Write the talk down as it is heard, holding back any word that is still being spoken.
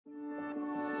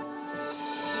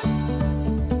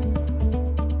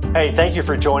Hey, thank you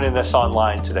for joining us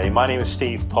online today. My name is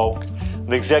Steve Polk,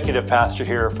 the executive pastor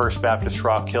here at First Baptist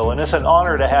Rock Hill, and it's an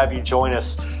honor to have you join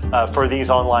us for these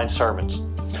online sermons.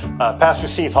 Pastor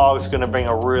Steve Hogg is going to bring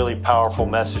a really powerful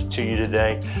message to you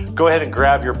today. Go ahead and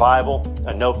grab your Bible,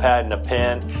 a notepad and a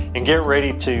pen, and get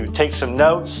ready to take some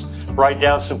notes, write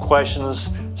down some questions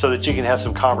so that you can have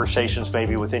some conversations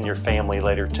maybe within your family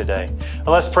later today. And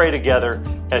let's pray together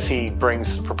as he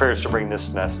prepares to bring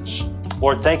this message.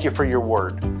 Lord, thank you for your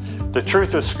word. The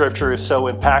truth of Scripture is so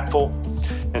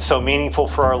impactful and so meaningful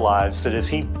for our lives that as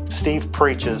Steve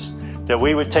preaches, that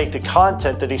we would take the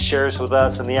content that he shares with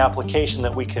us and the application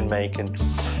that we can make, and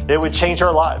it would change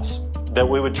our lives, that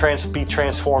we would be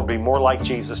transformed, be more like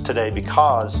Jesus today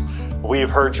because we have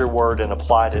heard your word and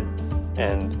applied it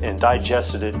and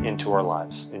digested it into our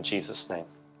lives. In Jesus' name,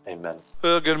 amen.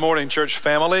 Well, good morning, church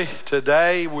family.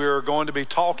 Today we're going to be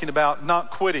talking about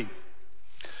not quitting,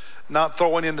 not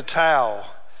throwing in the towel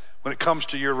when it comes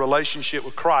to your relationship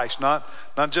with Christ, not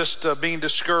just being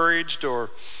discouraged or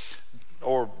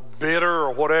bitter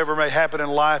or whatever may happen in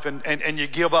life and you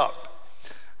give up.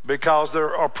 Because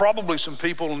there are probably some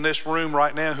people in this room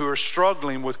right now who are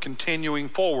struggling with continuing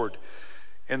forward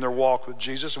in their walk with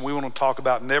Jesus. And we want to talk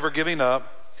about never giving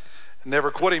up,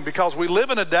 never quitting, because we live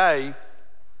in a day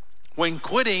when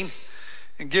quitting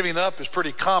and giving up is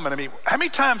pretty common. I mean, how many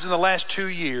times in the last 2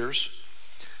 years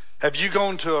have you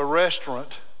gone to a restaurant,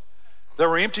 there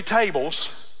were empty tables,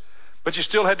 but you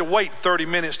still had to wait 30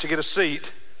 minutes to get a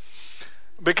seat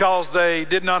because they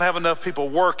did not have enough people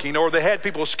working, or they had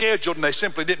people scheduled and they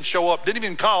simply didn't show up, didn't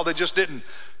even call, they just didn't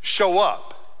show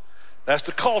up? That's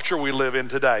the culture we live in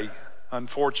today,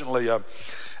 unfortunately.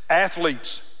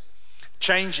 Athletes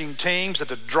changing teams at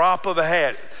the drop of a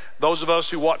hat. Those of us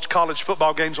who watched college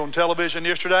football games on television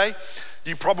yesterday,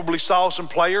 you probably saw some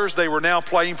players, they were now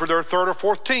playing for their third or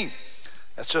fourth team.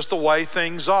 That's just the way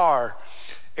things are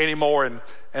anymore.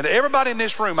 And everybody in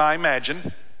this room, I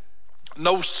imagine,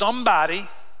 knows somebody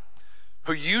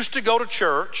who used to go to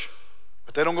church,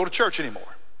 but they don't go to church anymore.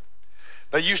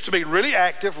 They used to be really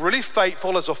active, really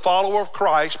faithful as a follower of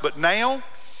Christ, but now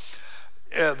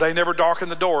they never darken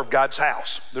the door of God's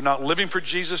house. They're not living for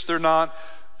Jesus. They're not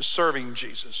serving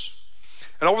Jesus.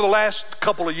 And over the last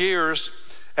couple of years,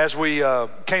 as we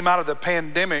came out of the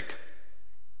pandemic,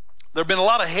 there have been a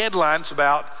lot of headlines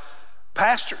about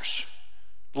pastors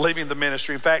leaving the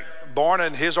ministry. In fact, Barna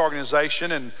and his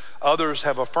organization and others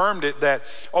have affirmed it, that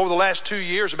over the last 2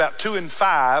 years, about 2 in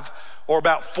 5, or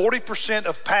about 40%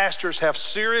 of pastors have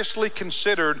seriously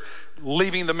considered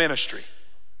leaving the ministry.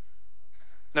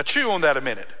 Now chew on that a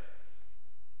minute.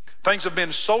 Things have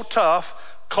been so tough,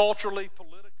 culturally,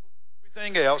 politically,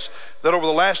 everything else, that over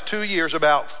the last 2 years,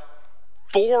 about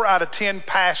 4 out of 10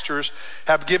 pastors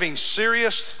have given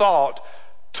serious thought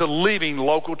to leaving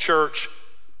local church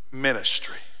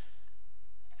ministry.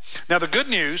 Now the good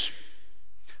news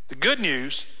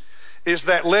is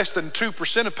that less than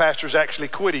 2% of pastors actually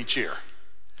quit each year.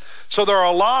 So there are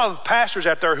a lot of pastors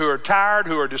out there who are tired,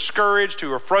 who are discouraged,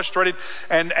 who are frustrated,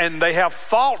 and they have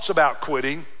thoughts about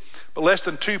quitting, but less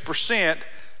than 2%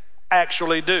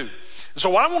 actually do. So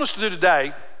what I want us to do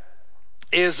today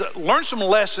is learn some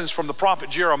lessons from the prophet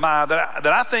Jeremiah that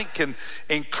I think can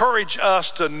encourage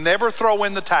us to never throw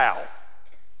in the towel,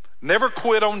 never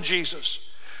quit on Jesus,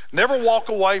 never walk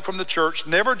away from the church,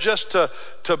 never just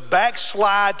to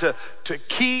backslide, to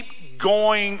keep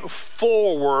going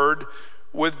forward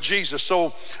with Jesus.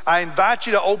 So I invite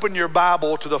you to open your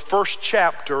Bible to the first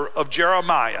chapter of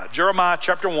Jeremiah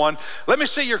chapter 1. Let me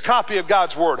see your copy of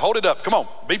God's Word. Hold it up. Come on.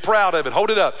 Be proud of it.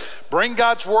 Hold it up. Bring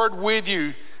God's Word with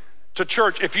you to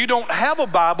church. If you don't have a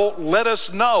Bible, let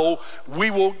us know. We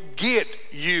will get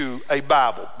you a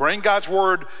Bible. Bring God's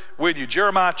Word with you.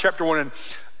 Jeremiah chapter 1. And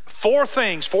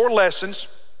 4 lessons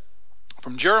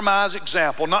from Jeremiah's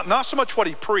example. Not so much what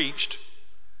he preached,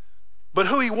 but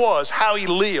who he was, how he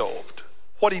lived,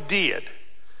 what he did.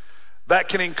 That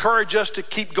can encourage us to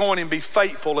keep going and be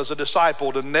faithful as a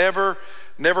disciple, to never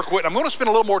quit. I'm going to spend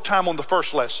a little more time on the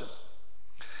first lesson.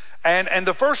 And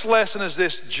the first lesson is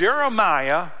this: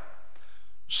 Jeremiah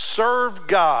served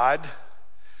God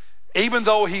even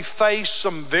though he faced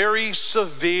some very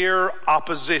severe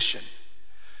opposition.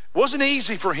 It wasn't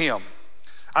easy for him.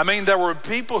 I mean, there were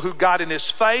people who got in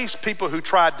his face, people who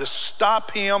tried to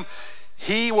stop him.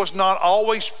 He was not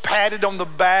always patted on the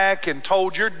back and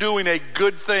told, "You're doing a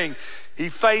good thing." He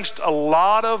faced a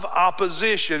lot of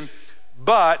opposition,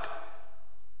 but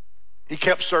he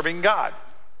kept serving God.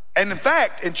 And in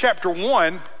fact, in chapter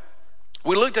 1,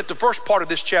 we looked at the first part of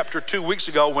this chapter 2 weeks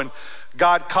ago when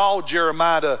God called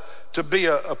Jeremiah to be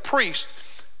a priest.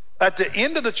 At the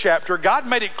end of the chapter, God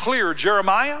made it clear,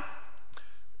 Jeremiah,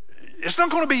 It's not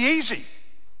going to be easy.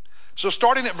 So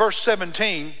starting at verse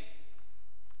 17,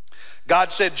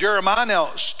 God said, Jeremiah,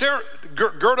 now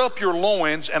gird up your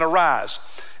loins and arise.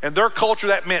 In their culture,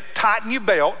 that meant tighten your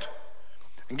belt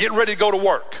and get ready to go to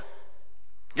work.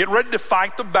 Get ready to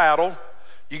fight the battle.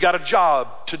 You got a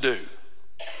job to do.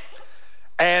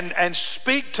 And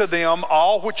speak to them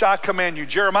all which I command you.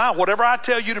 Jeremiah, whatever I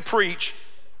tell you to preach,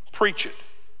 preach it.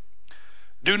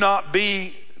 Do not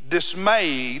be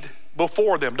dismayed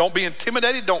before them. Don't be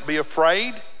intimidated. Don't be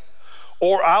afraid,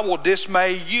 or I will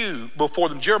dismay you before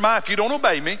them. Jeremiah, if you don't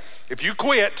obey me, if you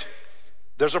quit,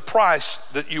 there's a price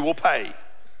that you will pay.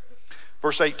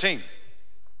 Verse 18.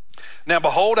 Now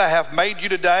behold, I have made you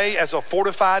today as a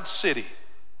fortified city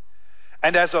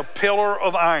and as a pillar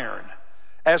of iron,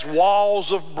 as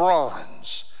walls of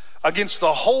bronze against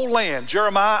the whole land.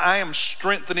 Jeremiah, I am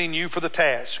strengthening you for the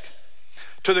task.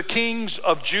 To the kings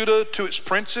of Judah, to its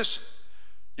princes,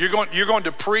 you're going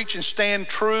to preach and stand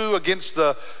true against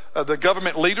the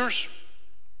government leaders.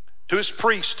 To his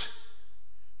priest,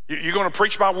 you're going to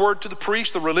preach my word to the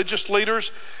priests, the religious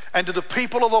leaders, and to the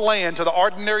people of the land, to the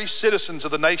ordinary citizens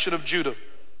of the nation of Judah.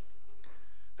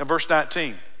 And verse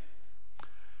 19,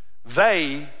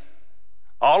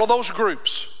 all of those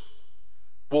groups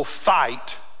will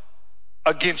fight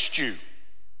against you.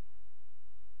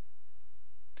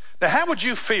 Now, how would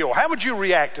you feel? How would you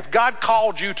react if God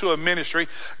called you to a ministry,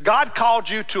 God called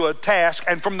you to a task,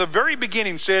 and from the very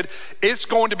beginning said, it's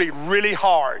going to be really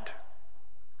hard.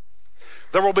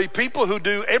 There will be people who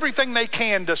do everything they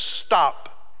can to stop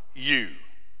you.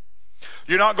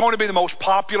 You're not going to be the most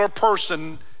popular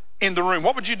person in the room.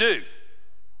 What would you do?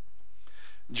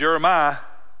 Jeremiah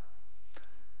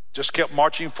just kept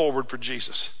marching forward for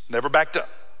Jesus, never backed up.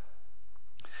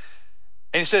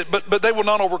 And he said, but they will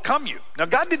not overcome you. Now,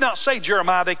 God did not say,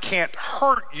 Jeremiah, they can't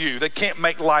hurt you. They can't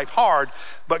make life hard.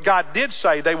 But God did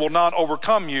say they will not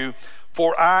overcome you,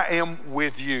 for I am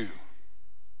with you.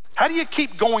 How do you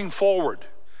keep going forward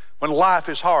when life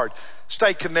is hard?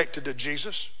 Stay connected to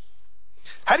Jesus.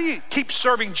 How do you keep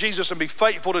serving Jesus and be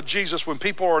faithful to Jesus when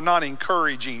people are not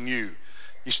encouraging you?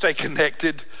 You stay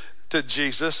connected to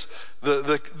Jesus.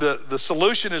 The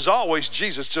solution is always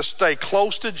Jesus. Just stay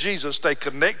close to Jesus. Stay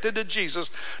connected to Jesus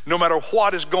no matter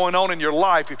what is going on in your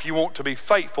life if you want to be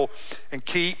faithful and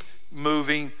keep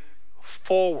moving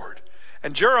forward.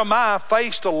 And Jeremiah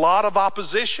faced a lot of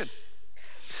opposition.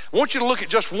 I want you to look at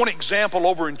just one example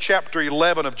over in chapter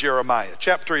 11 of Jeremiah.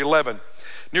 Chapter 11,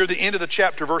 near the end of the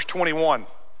chapter, verse 21.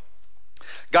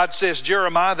 God says,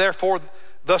 Jeremiah, therefore,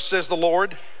 thus says the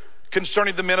Lord,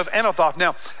 concerning the men of Anathoth.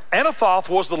 Now, Anathoth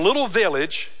was the little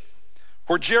village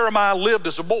where Jeremiah lived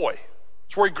as a boy.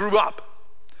 It's where he grew up.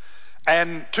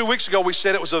 And 2 weeks ago, we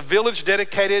said it was a village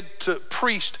dedicated to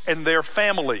priests and their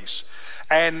families.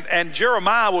 And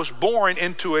Jeremiah was born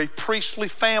into a priestly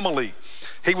family.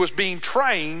 He was being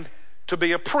trained to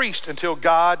be a priest until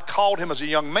God called him as a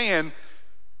young man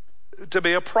to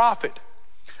be a prophet.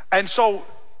 And so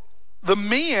the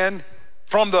men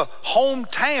from the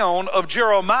hometown of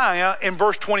Jeremiah in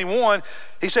verse 21,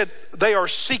 he said, they are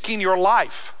seeking your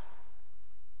life,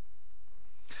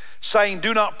 saying,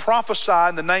 do not prophesy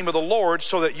in the name of the Lord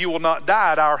so that you will not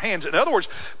die at our hands. In other words,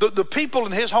 the people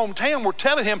in his hometown were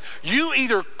telling him, you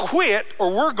either quit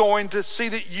or we're going to see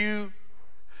that you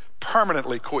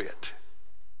permanently quit.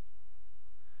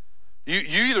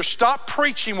 You either stop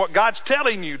preaching what God's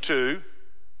telling you to,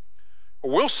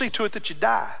 or we'll see to it that you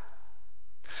die.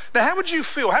 Now, how would you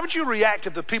feel? How would you react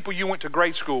if the people you went to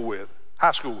grade school with,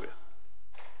 high school with,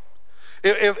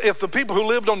 if the people who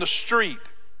lived on the street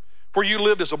where you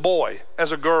lived as a boy,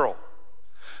 as a girl,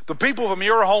 the people from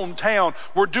your hometown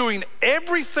were doing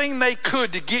everything they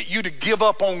could to get you to give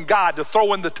up on God, to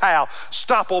throw in the towel,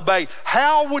 stop obeying?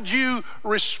 How would you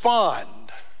respond?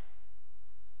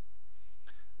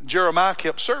 Jeremiah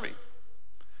kept serving.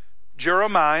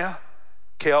 Jeremiah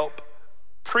kept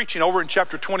preaching. Over in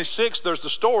chapter 26, there's the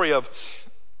story of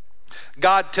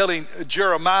God telling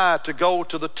Jeremiah to go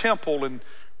to the temple and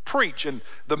preach. And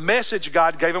the message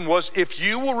God gave him was, if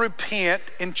you will repent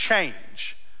and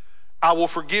change, I will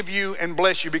forgive you and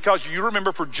bless you. Because you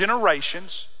remember, for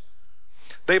generations,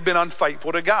 they've been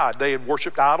unfaithful to God. They had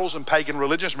worshiped idols and pagan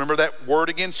religions. Remember that word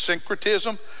again,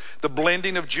 syncretism? The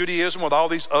blending of Judaism with all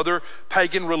these other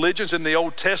pagan religions in the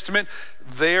Old Testament.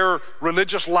 Their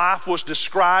religious life was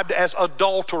described as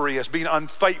adultery, as being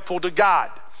unfaithful to God.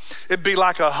 It'd be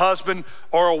like a husband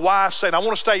or a wife saying, I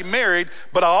want to stay married,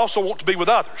 but I also want to be with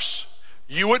others.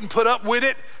 You wouldn't put up with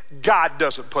it. God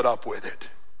doesn't put up with it.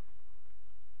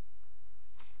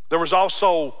 There was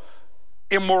also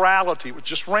immorality, it was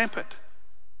just rampant.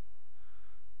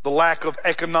 The lack of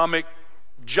economic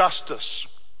justice.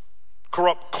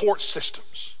 corrupt court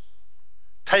systems,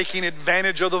 taking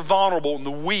advantage of the vulnerable and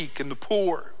the weak and the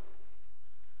poor.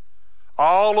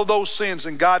 All of those sins.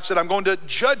 And God said, I'm going to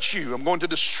judge you. I'm going to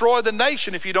destroy the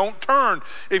nation if you don't turn,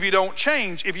 if you don't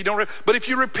change, if you don't. But if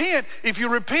you repent,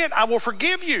 I will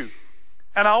forgive you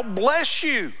and I'll bless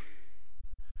you.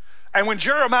 And when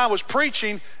Jeremiah was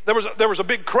preaching, there was a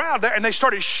big crowd there, and they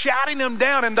started shouting him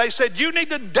down, and they said, you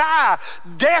need to die.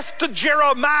 Death to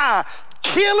Jeremiah.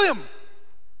 Kill him.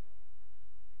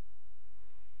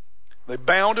 They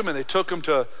bound him and they took him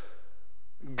to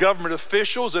government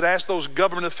officials and asked those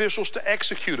government officials to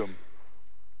execute him.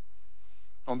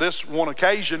 On this one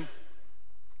occasion,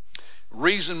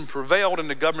 reason prevailed and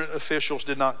the government officials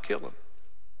did not kill him.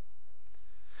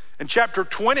 In chapter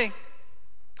 20,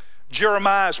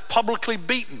 Jeremiah is publicly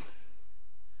beaten,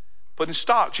 put in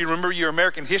stocks. You remember your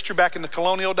American history back in the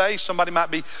colonial days? Somebody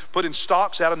might be put in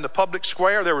stocks out in the public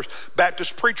square. There were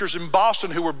Baptist preachers in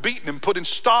Boston who were beaten and put in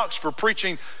stocks for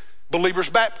preaching believers'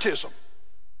 baptism.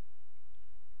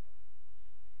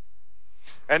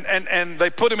 And they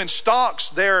put him in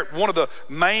stocks there at one of the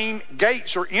main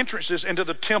gates or entrances into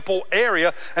the temple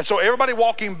area. And so everybody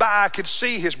walking by could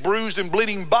see his bruised and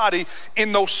bleeding body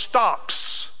in those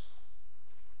stocks.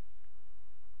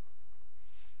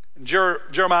 In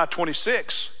Jeremiah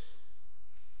 26,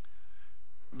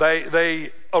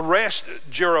 they arrest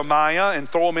Jeremiah and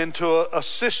throw him into a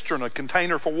cistern, a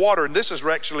container for water. And this is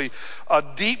actually a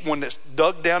deep one that's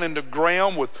dug down in the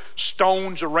ground with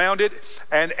stones around it.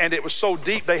 And it was so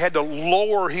deep they had to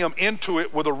lower him into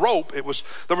it with a rope. There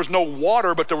was no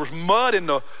water, but there was mud in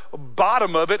the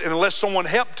bottom of it. And unless someone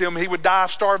helped him, he would die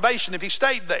of starvation if he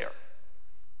stayed there.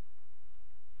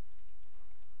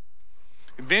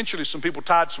 Eventually, some people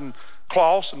tied some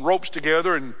cloths and ropes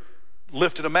together and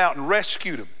lifted him out and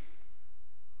rescued him.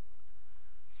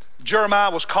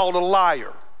 Jeremiah was called a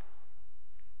liar,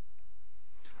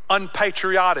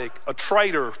 unpatriotic, a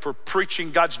traitor for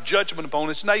preaching God's judgment upon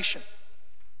his nation.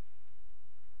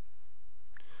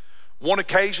 One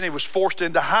occasion, he was forced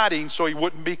into hiding so he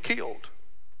wouldn't be killed.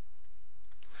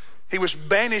 He was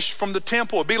banished from the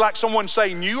temple. It'd be like someone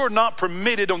saying, you are not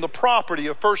permitted on the property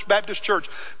of First Baptist Church.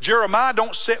 Jeremiah,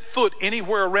 don't set foot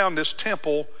anywhere around this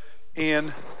temple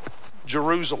in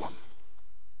Jerusalem.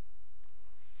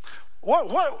 What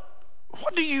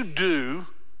do you do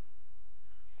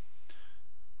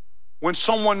when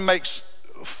someone makes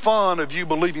fun of you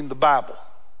believing the Bible?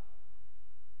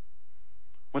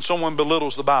 When someone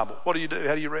belittles the Bible, what do you do?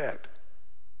 How do you react?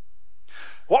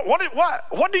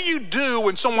 What do you do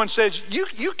when someone says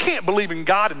you can't believe in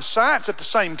God and science at the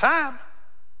same time?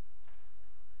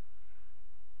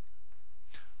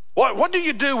 What do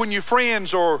you do when your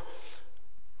friends or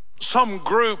some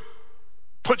group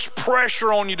puts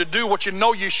pressure on you to do what you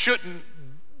know you shouldn't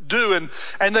do,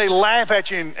 and they laugh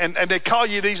at you and they call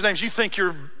you these names? You think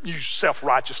you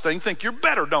self-righteous thing, think you're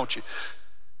better, don't you?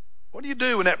 What do you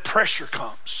do when that pressure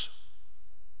comes?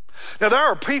 Now, there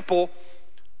are people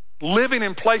living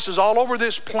in places all over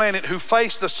this planet who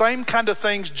face the same kind of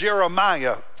things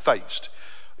Jeremiah faced.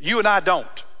 You and I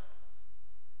don't.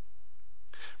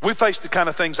 We face the kind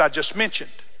of things I just mentioned.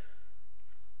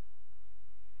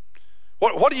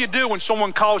 What do you do when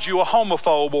someone calls you a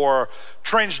homophobe or a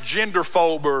transgender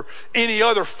phobe or any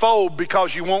other phobe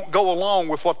because you won't go along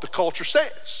with what the culture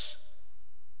says?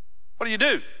 What do you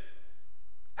do?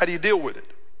 How do you deal with it?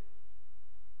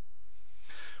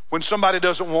 When somebody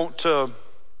doesn't want to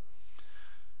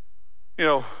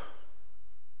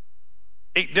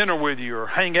eat dinner with you or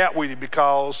hang out with you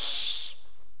because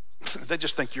they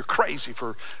just think you're crazy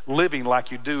for living like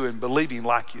you do and believing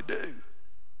like you do.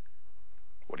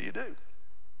 What do you do?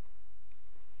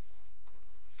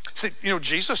 See,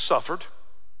 Jesus suffered.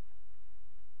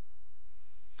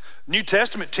 New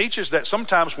Testament teaches that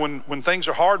sometimes when things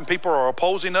are hard and people are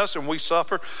opposing us and we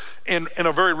suffer, in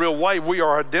a very real way, we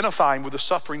are identifying with the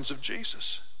sufferings of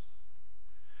Jesus.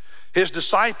 His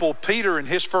disciple Peter, in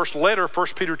his first letter, 1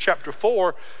 Peter chapter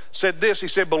 4, said this. He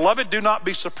said, "Beloved, do not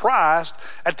be surprised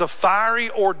at the fiery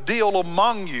ordeal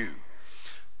among you."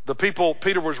 The people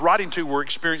Peter was writing to were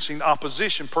experiencing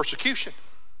opposition, persecution,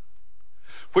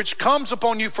 which comes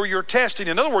upon you for your testing.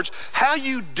 In other words, how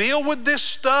you deal with this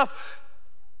stuff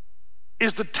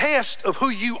is the test of who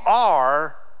you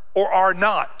are or are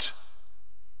not.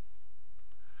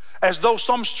 As though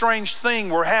some strange thing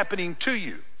were happening to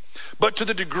you. But to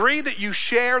the degree that you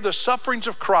share the sufferings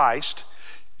of Christ,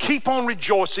 keep on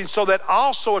rejoicing, so that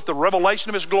also at the revelation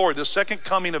of his glory, the second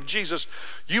coming of Jesus,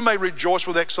 you may rejoice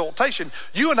with exultation.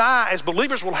 You and I, as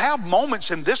believers, will have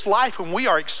moments in this life when we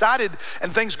are excited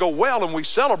and things go well and we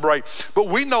celebrate. But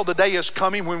we know the day is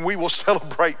coming when we will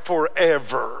celebrate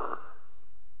forever.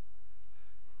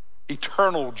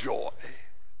 eternal joy.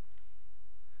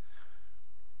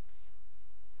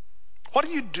 What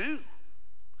do you do?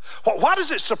 Why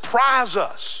does it surprise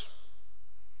us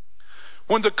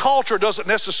when the culture doesn't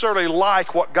necessarily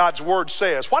like what God's word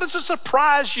says? Why does it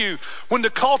surprise you when the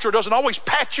culture doesn't always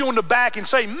pat you on the back and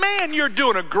say, man, you're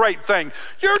doing a great thing.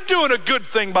 You're doing a good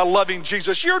thing by loving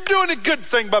Jesus. You're doing a good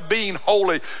thing by being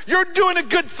holy. You're doing a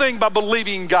good thing by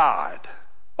believing God.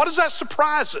 Why does that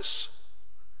surprise us?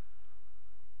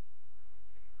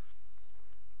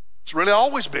 It's really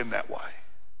always been that way.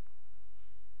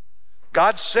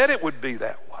 God said it would be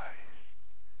that way.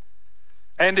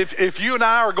 And if you and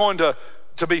I are going to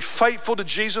be faithful to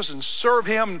Jesus and serve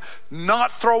him,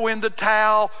 not throw in the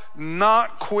towel,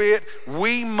 not quit,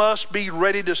 we must be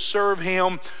ready to serve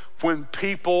him when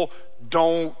people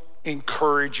don't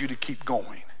encourage you to keep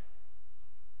going.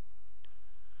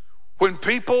 When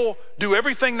people do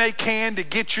everything they can to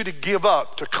get you to give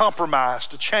up, to compromise,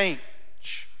 to change.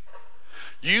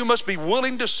 You must be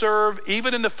willing to serve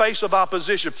even in the face of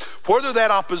opposition, whether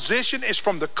that opposition is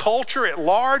from the culture at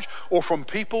large or from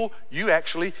people you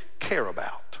actually care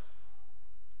about.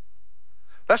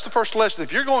 That's the first lesson.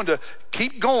 If you're going to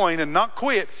keep going and not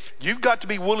quit, you've got to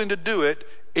be willing to do it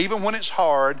even when it's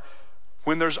hard,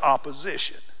 when there's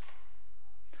opposition.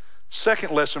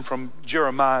 Second lesson from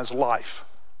Jeremiah's life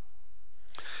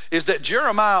is that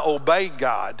Jeremiah obeyed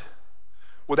God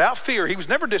without fear. He was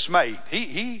never dismayed.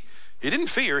 He didn't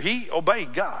fear. He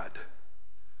obeyed God.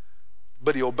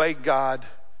 But he obeyed God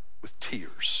with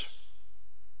tears.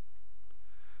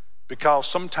 Because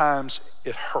sometimes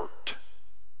it hurt.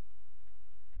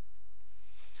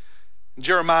 In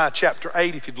Jeremiah chapter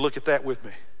 8, if you'd look at that with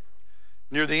me.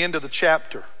 Near the end of the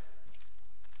chapter,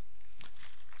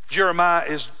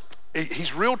 Jeremiah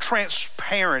he's real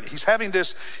transparent. He's having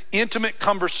this intimate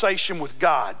conversation with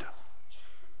God.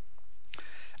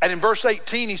 And in verse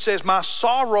 18, he says, my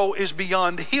sorrow is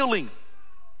beyond healing.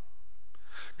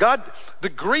 God, the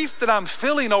grief that I'm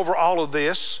feeling over all of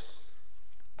this,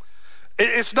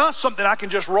 it's not something I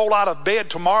can just roll out of bed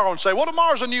tomorrow and say, well,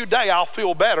 tomorrow's a new day, I'll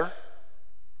feel better.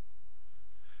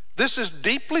 This is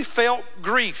deeply felt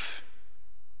grief.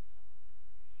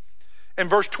 In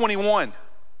verse 21,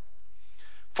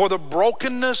 for the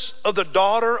brokenness of the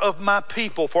daughter of my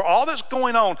people, for all that's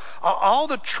going on, all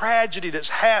the tragedy that's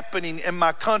happening in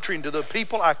my country and to the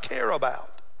people I care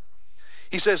about.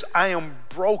 He says, I am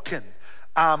broken.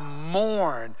 I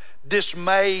mourn.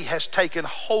 Dismay has taken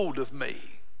hold of me.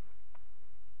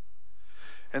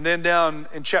 And then down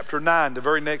in chapter 9, the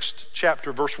very next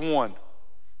chapter, verse 1.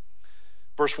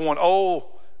 Verse 1, oh,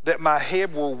 that my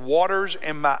head were waters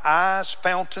and my eyes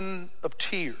fountain of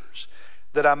tears,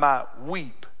 that I might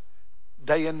weep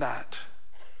day and night.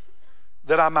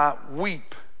 That I might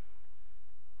weep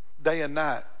day and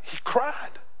night. He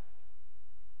cried.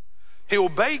 He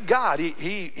obeyed God.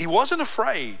 He wasn't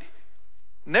afraid.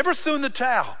 Never threw in the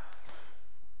towel.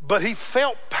 But he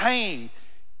felt pain.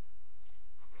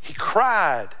 He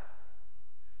cried.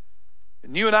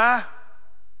 And you and I,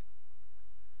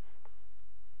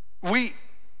 we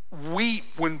weep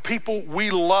when people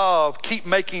we love keep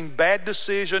making bad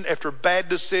decision after bad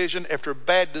decision after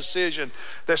bad decision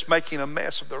that's making a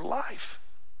mess of their life.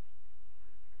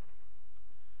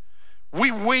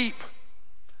 We weep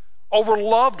over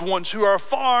loved ones who are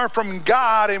far from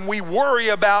God, and we worry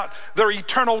about their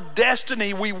eternal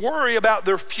destiny. We worry about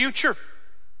their future.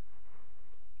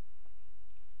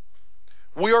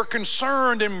 We are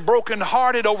concerned and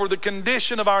brokenhearted over the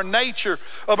condition of our nature,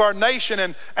 of our nation,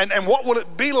 and what will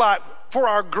it be like for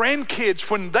our grandkids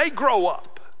when they grow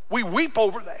up. We weep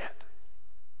over that.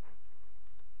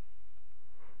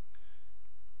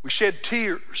 We shed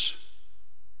tears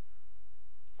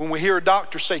when we hear a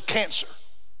doctor say cancer.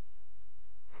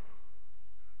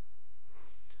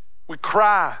 We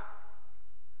cry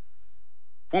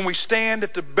when we stand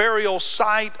at the burial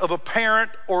site of a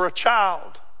parent or a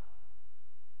child.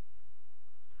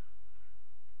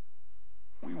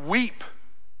 We weep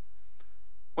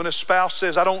when a spouse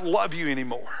says, I don't love you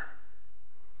anymore.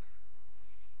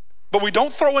 But we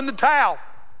don't throw in the towel.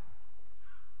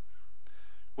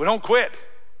 We don't quit.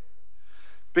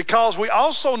 Because we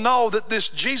also know that this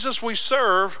Jesus we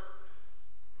serve,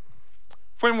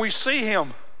 when we see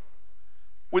him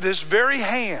with his very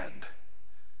hand,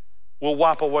 will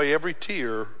wipe away every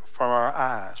tear from our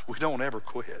eyes. We don't ever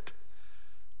quit.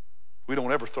 We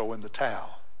don't ever throw in the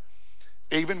towel.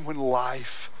 Even when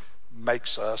life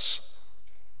makes us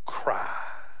cry.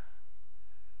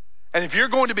 And if you're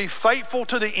going to be faithful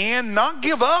to the end, not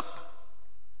give up,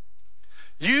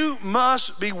 you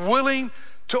must be willing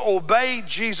to obey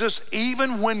Jesus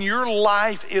even when your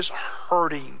life is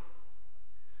hurting.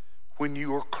 when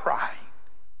you are crying.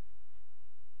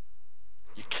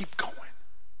 You keep going.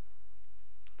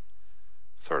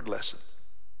 Third lesson.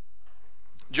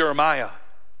 Jeremiah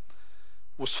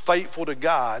was faithful to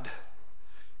God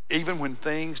even when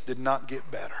things did not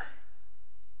get better,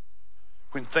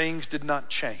 when things did not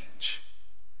change,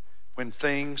 when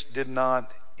things did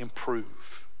not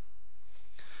improve.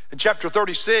 In chapter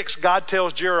 36, God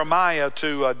tells Jeremiah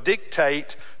to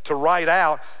to write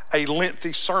out a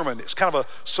lengthy sermon. It's kind of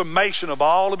a summation of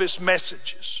all of his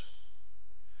messages.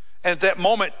 And at that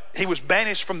moment, he was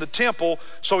banished from the temple,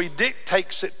 so he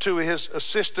dictates it to his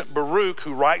assistant Baruch,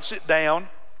 who writes it down.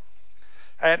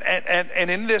 And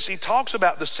in this, he talks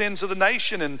about the sins of the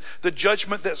nation and the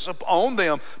judgment that's upon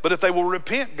them. But if they will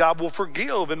repent, God will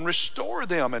forgive and restore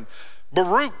them. And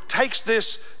Baruch takes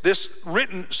this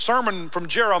written sermon from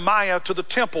Jeremiah to the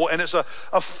temple, and it's a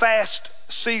fast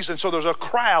season. So there's a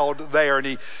crowd there,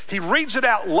 and he reads it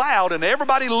out loud, and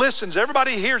everybody listens.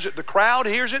 Everybody hears it. The crowd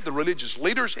hears it. The religious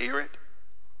leaders hear it.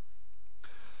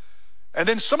 And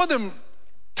then some of them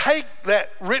take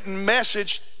that written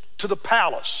message to the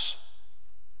palace,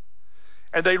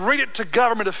 and they read it to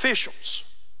government officials.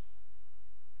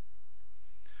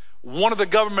 One of the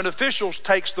government officials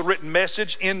takes the written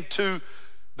message into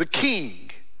the king,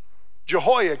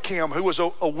 Jehoiakim, who was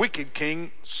a wicked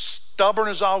king, stubborn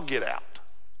as all get out.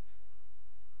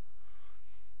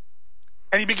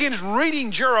 And he begins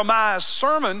reading Jeremiah's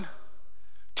sermon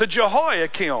to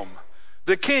Jehoiakim,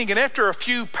 the king. And after a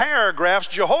few paragraphs,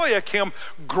 Jehoiakim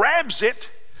grabs it,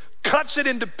 cuts it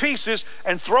into pieces,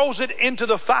 and throws it into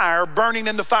the fire, burning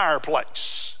in the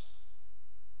fireplace.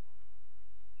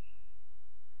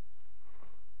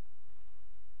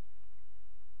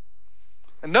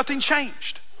 And nothing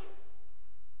changed.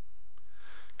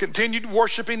 Continued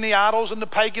worshiping the idols and the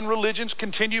pagan religions,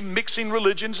 continued mixing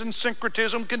religions, and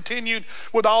syncretism continued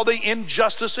with all the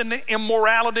injustice and the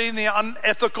immorality and the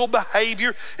unethical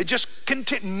behavior. It just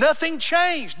continued. Nothing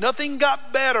changed. Nothing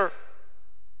got better.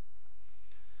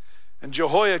 And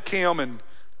Jehoiakim and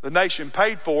the nation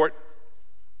paid for it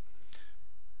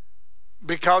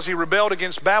because he rebelled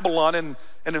against Babylon. And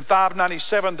in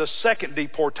 597, the second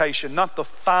deportation, not the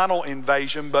final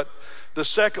invasion, but the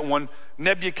second one,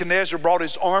 Nebuchadnezzar brought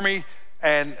his army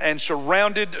and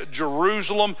surrounded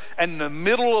Jerusalem. And in the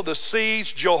middle of the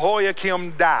siege,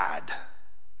 Jehoiakim died.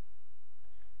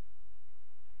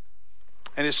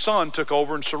 And his son took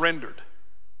over and surrendered.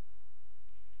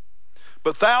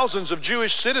 But thousands of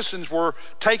Jewish citizens were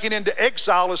taken into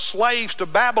exile as slaves to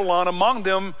Babylon, among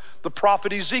them the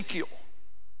prophet Ezekiel.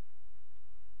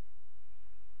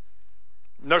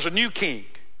 And there's a new king,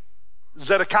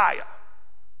 Zedekiah.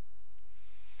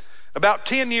 About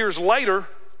 10 years later,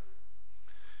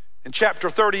 in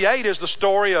chapter 38 is the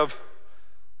story of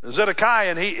Zedekiah,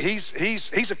 and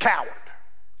he's a coward.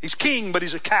 He's king, but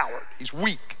he's a coward. He's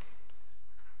weak.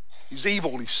 He's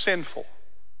evil. He's sinful.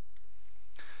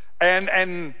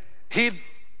 And he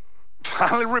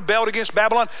finally rebelled against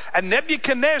Babylon. And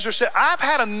Nebuchadnezzar said, I've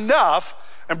had enough,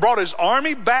 and brought his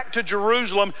army back to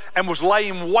Jerusalem and was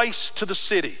laying waste to the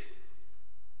city.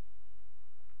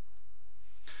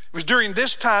 It was during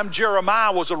this time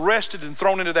Jeremiah was arrested and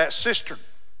thrown into that cistern.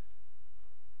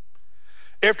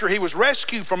 After he was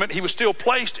rescued from it, he was still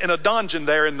placed in a dungeon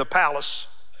there in the palace.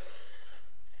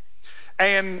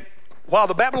 And while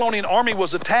the Babylonian army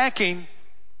was attacking,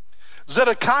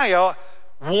 Zedekiah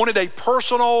wanted a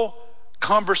personal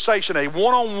conversation, a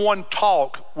one-on-one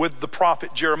talk with the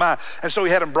prophet Jeremiah. And so he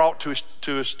had him brought to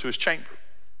his chamber.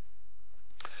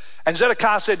 And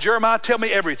Zedekiah said, Jeremiah, tell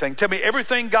me everything. Tell me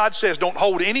everything God says. Don't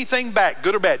hold anything back,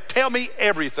 good or bad. Tell me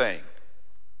everything.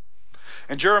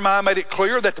 And Jeremiah made it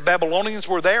clear that the Babylonians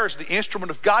were there as the instrument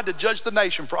of God to judge the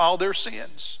nation for all their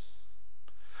sins.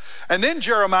 And then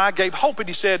Jeremiah gave hope, and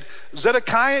he said,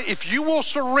 Zedekiah, if you will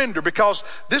surrender, because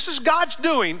this is God's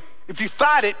doing, if you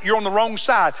fight it, you're on the wrong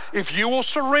side. If you will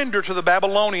surrender to the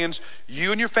Babylonians,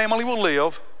 you and your family will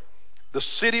live, the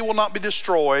city will not be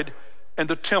destroyed, and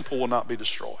the temple will not be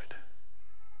destroyed.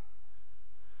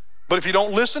 But if you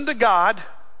don't listen to God,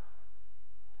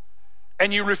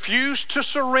 and you refuse to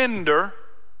surrender,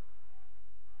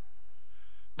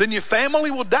 then your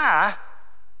family will die,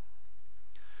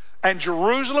 and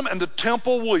Jerusalem and the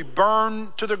temple will be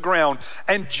burned to the ground.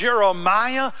 And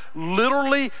Jeremiah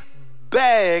literally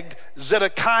begged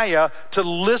Zedekiah to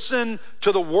listen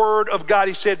to the word of God.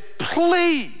 He said,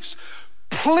 please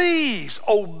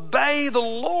obey the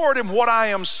Lord in what I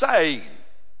am saying.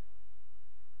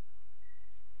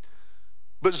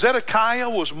 But Zedekiah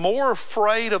was more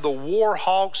afraid of the war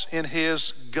hawks in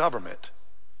his government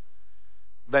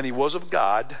than he was of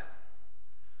God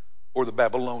or the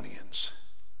Babylonians.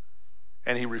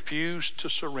 and he refused to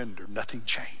surrender. Nothing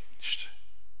changed.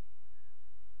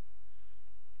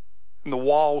 And the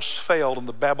walls fell, and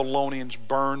the Babylonians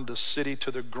burned the city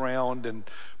to the ground and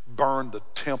burned the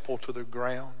temple to the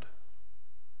ground.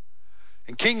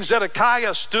 And King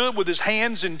Zedekiah stood with his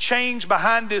hands in chains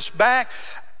behind his back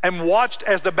and watched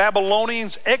as the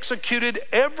Babylonians executed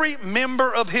every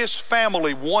member of his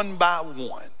family one by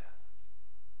one.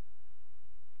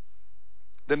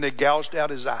 Then they gouged out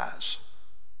his eyes,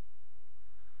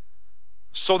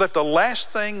 so that the last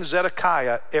thing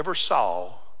Zedekiah ever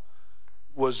saw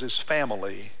was his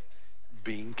family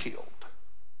being killed.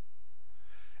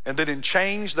 And then in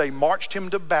chains they marched him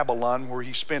to Babylon, where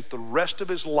he spent the rest of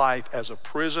his life as a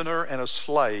prisoner and a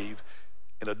slave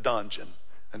in a dungeon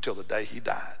until the day he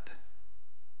died.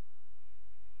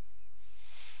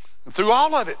 And through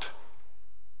all of it,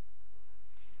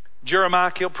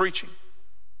 Jeremiah kept preaching.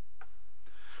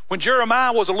 When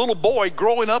Jeremiah was a little boy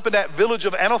growing up in that village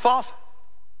of Anathoth,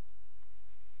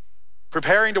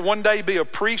 preparing to one day be a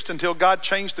priest until God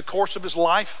changed the course of his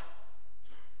life,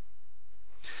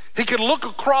 he could look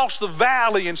across the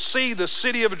valley and see the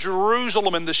city of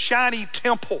Jerusalem and the shiny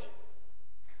temple.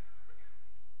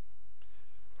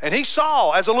 And he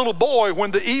saw as a little boy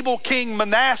when the evil king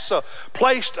Manasseh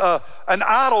placed an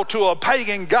idol to a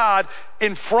pagan god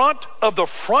in front of the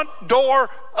front door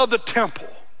of the temple.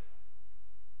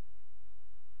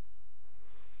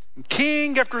 And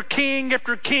king after king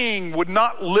after king would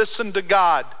not listen to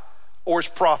God or his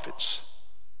prophets.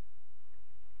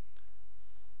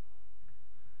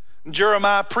 And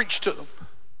Jeremiah preached to them.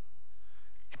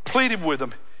 He pleaded with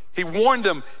them. He warned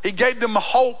them. He gave them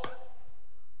hope.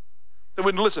 They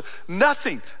wouldn't listen.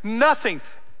 Nothing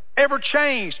ever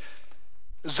changed.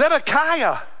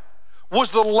 Zedekiah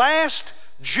was the last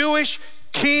Jewish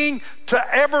king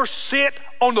to ever sit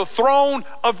on the throne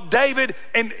of David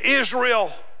in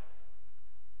Israel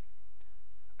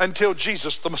until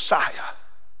Jesus the Messiah.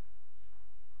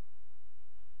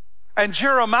 And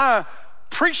Jeremiah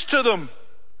preached to them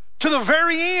to the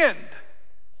very end.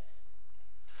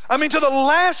 I mean, to the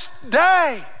last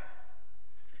day.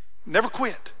 Never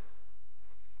quit.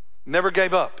 Never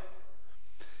gave up.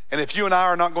 And if you and I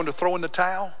are not going to throw in the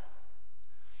towel,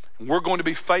 and we're going to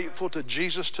be faithful to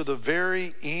Jesus to the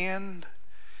very end,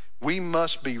 we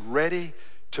must be ready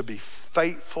to be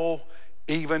faithful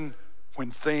even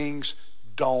when things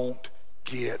don't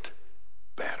get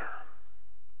better.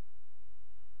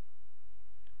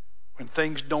 When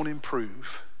things don't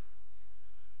improve.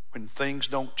 When things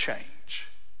don't change.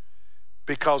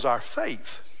 Because our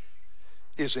faith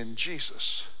is in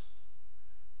Jesus,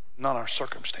 not our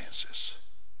circumstances.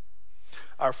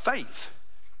 Our faith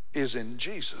is in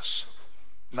Jesus,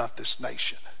 not this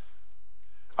nation.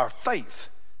 Our faith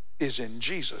is in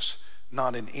Jesus,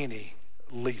 not in any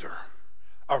leader.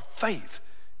 Our faith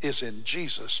is in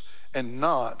Jesus and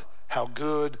not how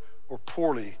good or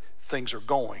poorly things are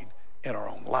going in our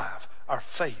own life. Our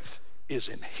faith is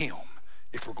in him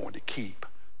if we're going to keep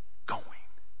going.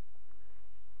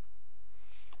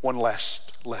 One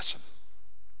last lesson.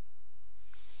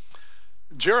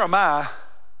 Jeremiah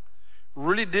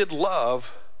really did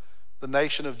love the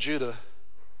nation of Judah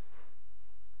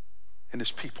and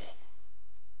his people,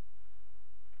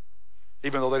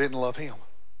 even though they didn't love him.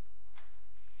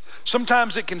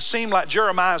 Sometimes it can seem like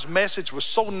Jeremiah's message was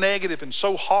so negative and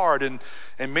so hard, and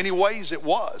in many ways it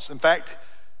was. In fact,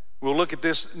 we'll look at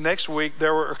this next week.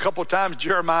 There were a couple of times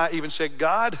Jeremiah even said,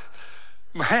 God,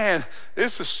 man,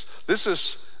 this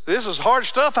is hard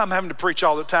stuff I'm having to preach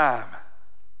all the time.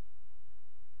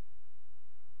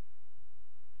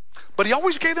 But he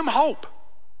always gave them hope.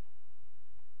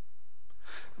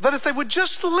 That if they would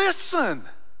just listen,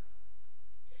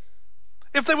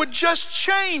 if they would just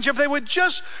change, if they would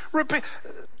just repent,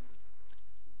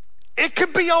 it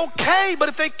could be okay. But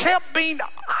if they kept being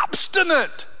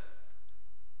obstinate,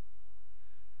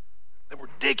 they were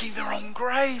digging their own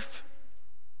grave.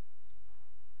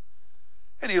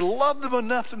 And he loved them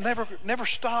enough to never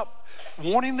stop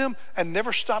warning them and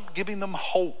never stop giving them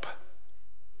hope.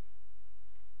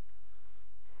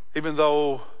 Even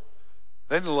though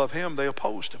they didn't love him, they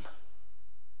opposed him.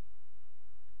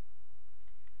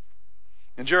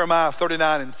 In Jeremiah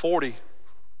 39 and 40,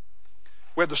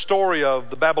 we have the story of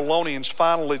the Babylonians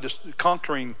finally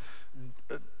conquering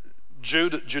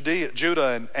Judah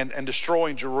and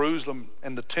destroying Jerusalem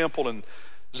and the temple, and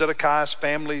Zedekiah's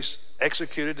family's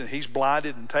executed and he's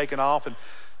blinded and taken off. And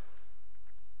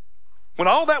when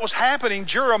all that was happening,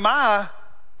 Jeremiah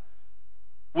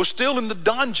was still in the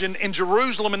dungeon in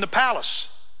Jerusalem in the palace.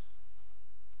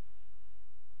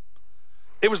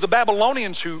 It was the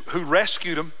Babylonians who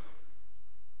rescued him.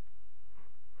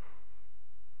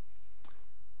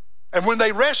 And when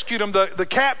they rescued him, the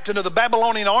captain of the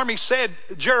Babylonian army said,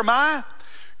 Jeremiah,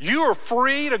 you are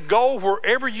free to go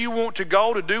wherever you want to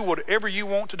go, to do whatever you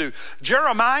want to do.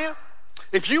 Jeremiah,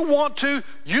 if you want to,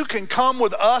 you can come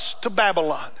with us to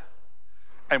Babylon,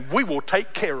 and we will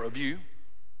take care of you.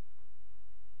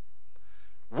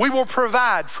 We will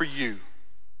provide for you,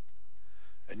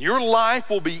 and your life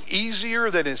will be easier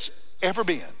than it's ever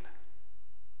been.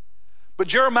 But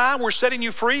Jeremiah, we're setting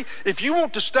you free if you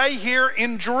want to stay here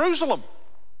in Jerusalem.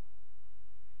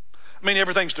 I mean,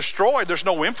 everything's destroyed. There's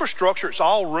no infrastructure. It's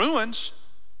all ruins.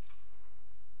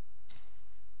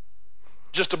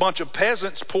 Just a bunch of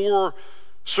peasants, poor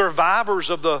survivors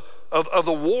of the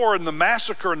war and the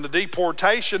massacre and the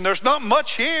deportation. There's not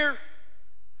much here.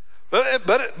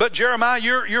 But Jeremiah,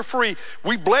 you're free.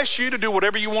 We bless you to do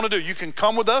whatever you want to do. You can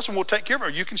come with us and we'll take care of it, or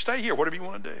you can stay here, whatever you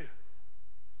want to do.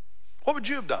 What would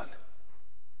you have done?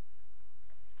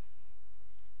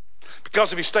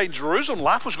 Because if he stayed in Jerusalem,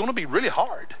 life was going to be really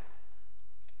hard.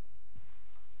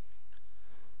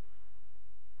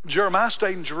 Jeremiah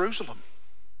stayed in Jerusalem.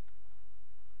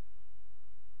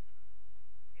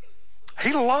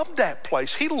 He loved that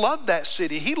place. He loved that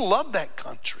city. He loved that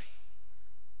country.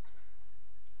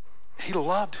 He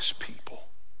loved his people.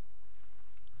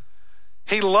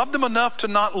 He loved them enough to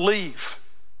not leave,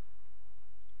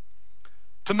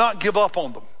 to not give up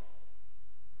on them.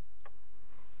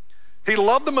 He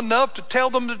loved them enough to tell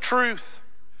them the truth,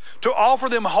 to offer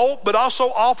them hope, but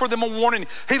also offer them a warning.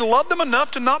 He loved them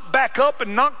enough to not back up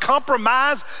and not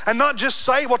compromise and not just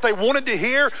say what they wanted to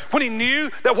hear when he knew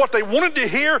that what they wanted to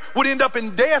hear would end up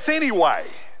in death anyway.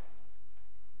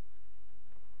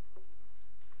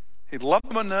 He loved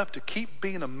them enough to keep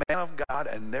being a man of God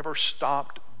and never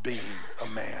stopped being a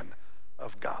man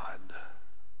of God.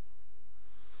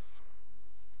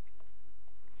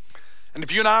 And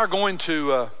if you and I are going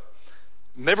to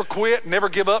never quit, never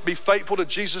give up, be faithful to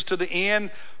Jesus to the end,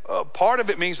 part of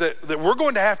it means that we're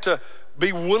going to have to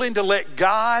be willing to let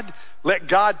God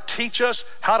teach us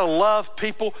how to love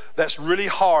people that's really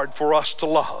hard for us to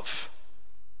love.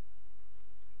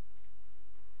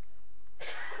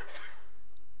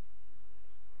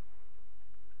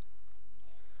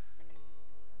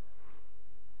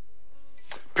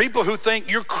 People who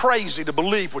think you're crazy to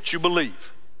believe what you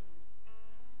believe.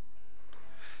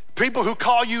 People who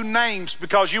call you names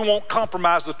because you won't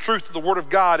compromise the truth of the Word of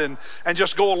God and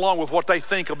just go along with what they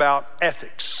think about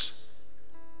ethics.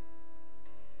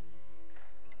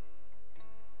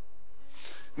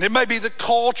 And it may be the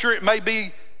culture, it may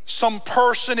be some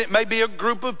person, it may be a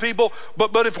group of people,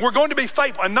 but if we're going to be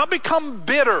faithful and not become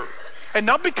bitter and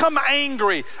not become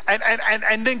angry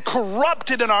and then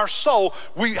corrupted in our soul,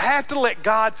 we have to let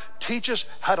God teach us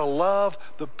how to love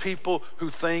the people who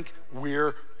think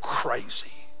we're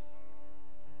crazy.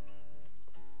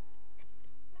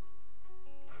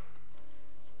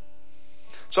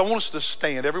 So I want us to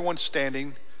stand, everyone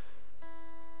standing.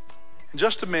 In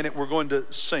just a minute, we're going to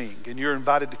sing, and you're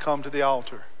invited to come to the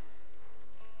altar.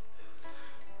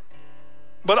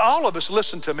 But all of us,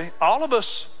 listen to me, all of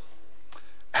us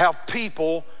have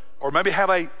people, or maybe have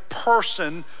a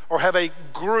person, or have a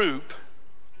group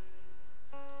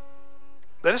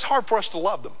that it's hard for us to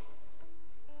love them.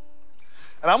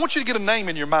 And I want you to get a name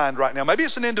in your mind right now. Maybe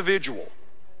it's an individual.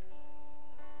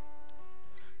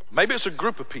 Maybe it's a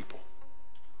group of people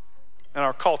in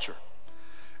our culture.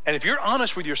 And if you're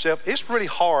honest with yourself, it's really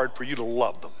hard for you to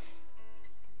love them.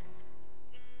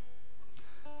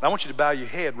 And I want you to bow your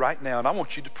head right now, and I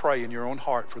want you to pray in your own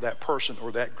heart for that person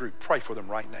or that group. Pray for them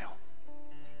right now.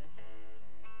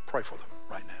 Pray for them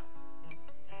right now.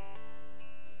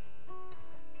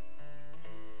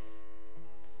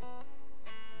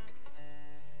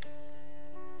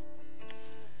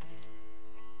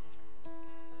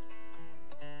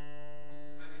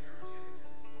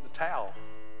 The towel.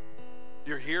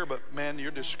 You're here, but man,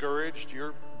 you're discouraged,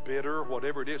 you're bitter,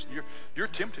 whatever it is. You're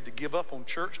tempted to give up on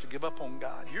church, to give up on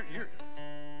God.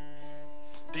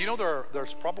 Do you know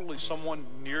there's probably someone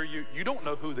near you? You don't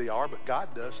know who they are, but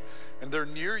God does. And they're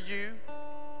near you,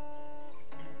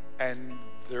 and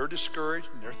they're discouraged,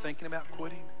 and they're thinking about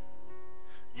quitting.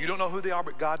 You don't know who they are,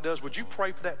 but God does. Would you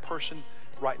pray for that person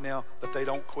right now that they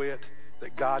don't quit,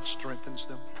 that God strengthens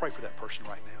them? Pray for that person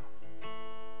right now.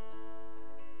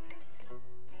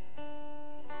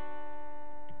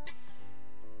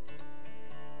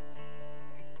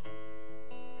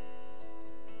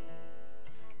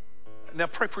 Now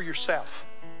pray for yourself.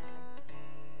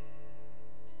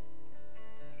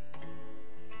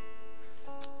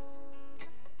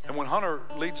 And when Hunter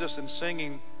leads us in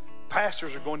singing,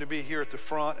 pastors are going to be here at the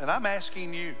front, and I'm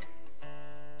asking you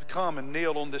to come and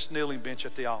kneel on this kneeling bench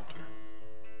at the altar.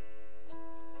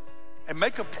 and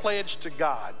make a pledge to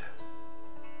God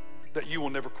that you will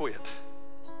never quit,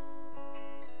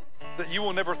 that you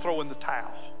will never throw in the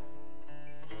towel,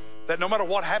 that no matter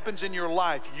what happens in your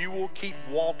life, you will keep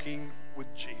walking with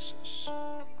Jesus.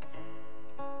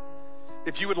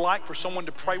 If you would like for someone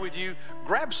to pray with you,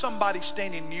 grab somebody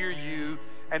standing near you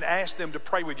and ask them to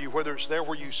pray with you, whether it's there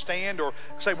where you stand or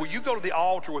say, will you go to the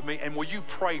altar with me and will you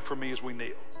pray for me as we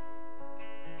kneel?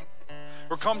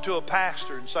 Or come to a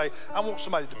pastor and say, I want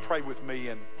somebody to pray with me,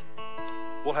 and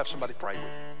we'll have somebody pray with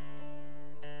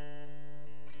you.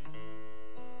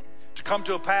 To come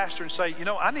to a pastor and say,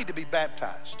 I need to be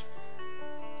baptized.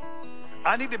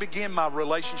 I need to begin my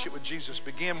relationship with Jesus,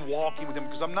 begin walking with him,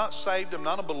 because I'm not saved, I'm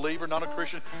not a believer, not a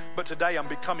Christian, but today I'm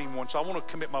becoming one. So I want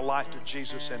to commit my life to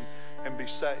Jesus and be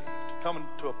saved. Come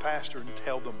to a pastor and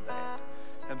tell them that,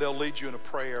 and they'll lead you in a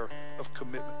prayer of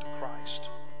commitment to Christ.